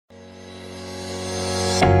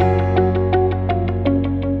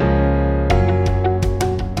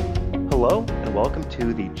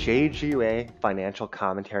to the JGUA Financial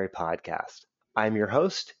Commentary Podcast. I'm your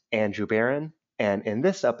host, Andrew Barron, and in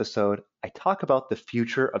this episode, I talk about the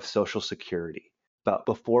future of Social Security. But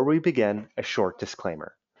before we begin, a short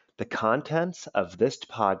disclaimer. The contents of this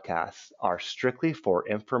podcast are strictly for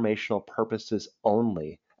informational purposes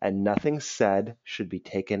only, and nothing said should be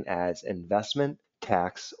taken as investment,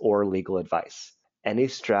 tax, or legal advice. Any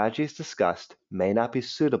strategies discussed may not be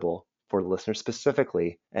suitable for listeners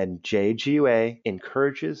specifically, and JGUA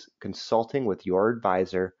encourages consulting with your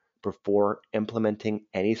advisor before implementing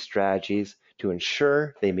any strategies to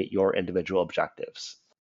ensure they meet your individual objectives.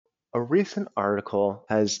 A recent article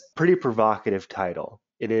has a pretty provocative title.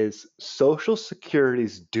 It is Social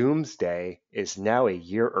Security's Doomsday is now a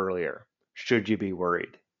year earlier. Should you be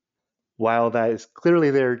worried? While that is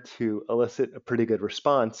clearly there to elicit a pretty good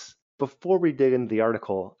response, before we dig into the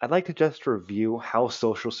article, I'd like to just review how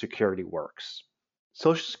Social Security works.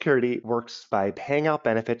 Social Security works by paying out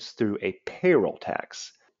benefits through a payroll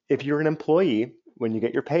tax. If you're an employee, when you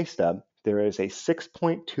get your pay stub, there is a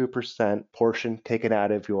 6.2% portion taken out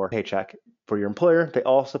of your paycheck. For your employer, they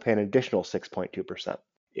also pay an additional 6.2%.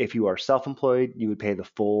 If you are self-employed, you would pay the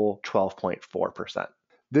full 12.4%.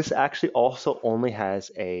 This actually also only has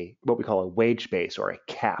what we call a wage base or a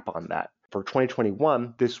cap on that. For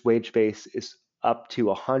 2021, this wage base is up to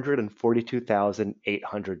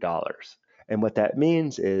 $142,800. And what that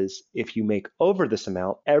means is if you make over this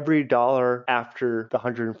amount, every dollar after the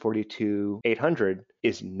 $142,800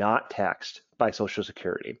 is not taxed by Social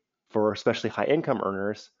Security. For especially high income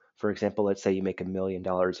earners, for example, let's say you make $1 million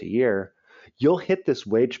a year, you'll hit this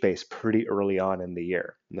wage base pretty early on in the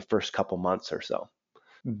year, in the first couple months or so.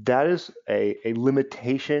 That is a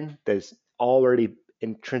limitation that is already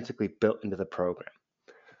intrinsically built into the program.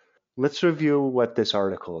 Let's review what this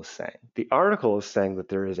article is saying. The article is saying that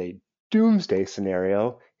there is a doomsday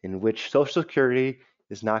scenario in which Social Security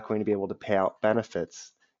is not going to be able to pay out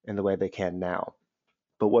benefits in the way they can now.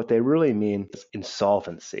 But what they really mean is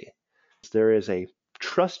insolvency. There is a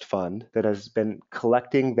trust fund that has been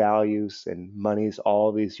collecting values and monies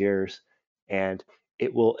all these years, and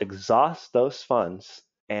it will exhaust those funds,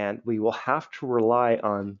 and we will have to rely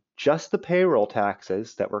on just the payroll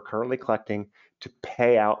taxes that we're currently collecting to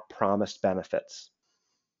pay out promised benefits.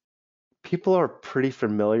 People are pretty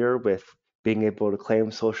familiar with being able to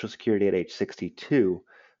claim Social Security at age 62,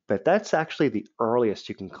 but that's actually the earliest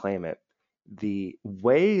you can claim it. The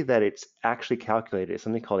way that it's actually calculated is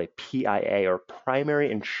something called a PIA, or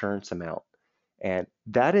primary insurance amount. And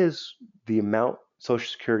that is the amount Social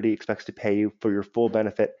Security expects to pay you for your full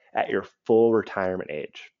benefit at your full retirement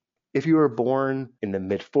age. If you were born in the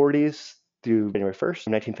mid-40s through January 1st,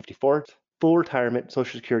 1954, full retirement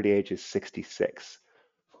Social Security age is 66.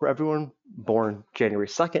 For everyone born January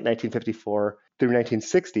 2nd, 1954 through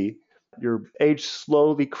 1960, your age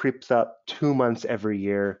slowly creeps up 2 months every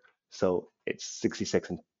year. So it's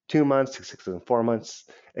 66 in 2 months, 66 in 4 months,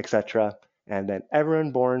 etc. And then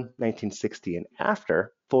everyone born 1960 and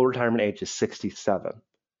after, full retirement age is 67.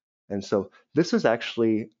 And so this is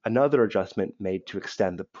actually another adjustment made to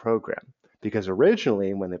extend the program, because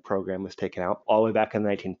originally when the program was taken out all the way back in the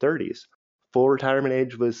 1930s, full retirement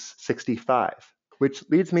age was 65, which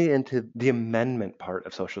leads me into the amendment part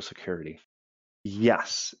of Social Security.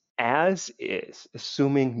 Yes, as is,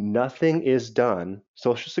 assuming nothing is done,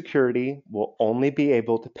 Social Security will only be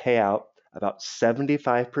able to pay out about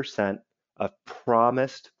 75% of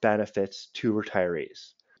promised benefits to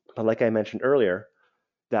retirees. But like I mentioned earlier,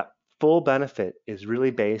 that full benefit is really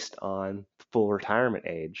based on full retirement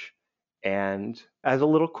age. And as a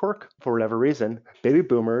little quirk, for whatever reason, baby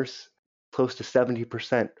boomers, close to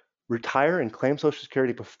 70%, retire and claim Social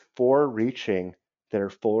Security before reaching their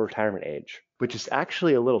full retirement age, which is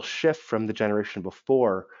actually a little shift from the generation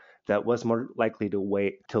before that was more likely to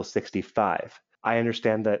wait till 65. I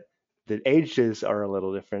understand that the ages are a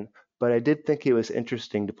little different, but I did think it was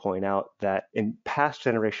interesting to point out that in past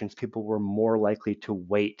generations, people were more likely to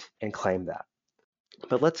wait and claim that.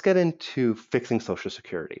 But let's get into fixing Social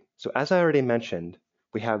Security. So as I already mentioned,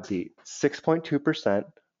 we have the 6.2%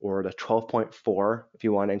 or the 12.4% if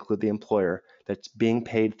you want to include the employer that's being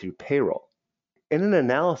paid through payroll. In an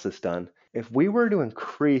analysis done, if we were to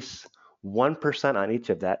increase 1% on each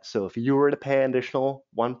of that, so if you were to pay an additional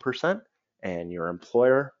 1% and your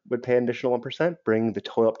employer would pay an additional 1%, bringing the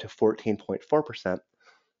total up to 14.4%,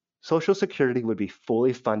 Social Security would be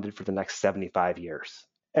fully funded for the next 75 years.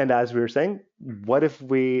 And as we were saying, what if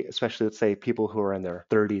we, especially let's say people who are in their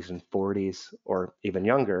 30s and 40s or even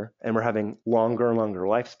younger, and we're having longer and longer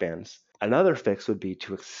lifespans, another fix would be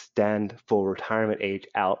to extend full retirement age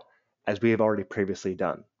out as we have already previously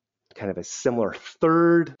done. kind of a similar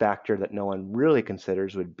third factor that no one really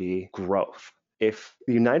considers would be growth. If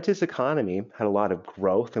the United States economy had a lot of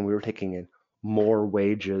growth and we were taking in more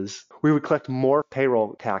wages, we would collect more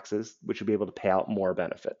payroll taxes, which would be able to pay out more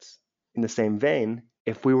benefits. In the same vein,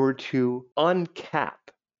 if we were to uncap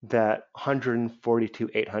that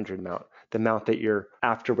 142,800 amount, the amount that you're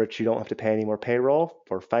after which you don't have to pay any more payroll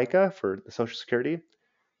for FICA, for the Social Security,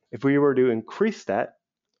 if we were to increase that,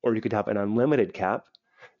 or you could have an unlimited cap,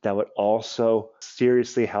 that would also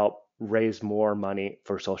seriously help raise more money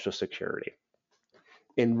for Social Security.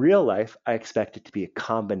 In real life, I expect it to be a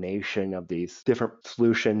combination of these different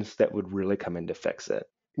solutions that would really come in to fix it.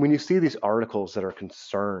 When you see these articles that are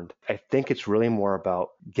concerned, I think it's really more about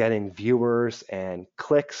getting viewers and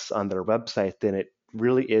clicks on their website than it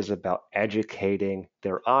really is about educating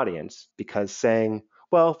their audience, because saying,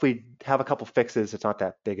 well, if we have a couple fixes, it's not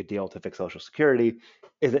that big a deal to fix Social Security,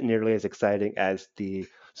 isn't nearly as exciting as the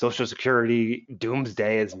Social Security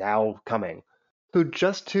doomsday is now coming. So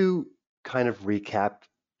just to kind of recap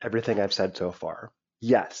everything I've said so far.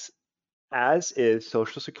 Yes, as is,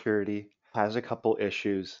 Social Security has a couple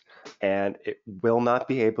issues and it will not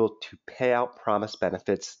be able to pay out promised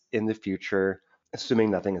benefits in the future,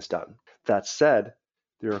 assuming nothing is done. That said,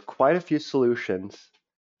 there are quite a few solutions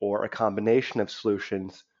or a combination of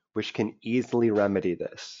solutions which can easily remedy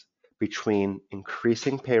this, between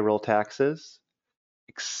increasing payroll taxes,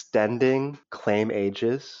 extending claim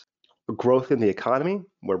ages, growth in the economy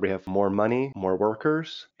where we have more money, more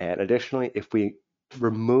workers, and additionally, if we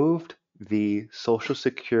removed the Social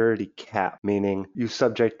Security cap, meaning you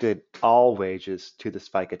subjected all wages to this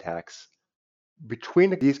FICA tax,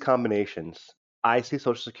 between these combinations, I see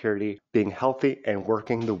Social Security being healthy and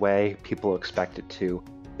working the way people expect it to.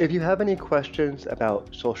 If you have any questions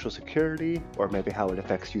about Social Security or maybe how it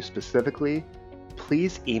affects you specifically,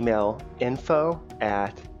 please email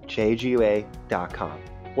info@jgua.com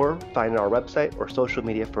or find our website or social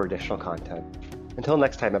media for additional content. Until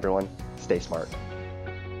next time, everyone, stay smart.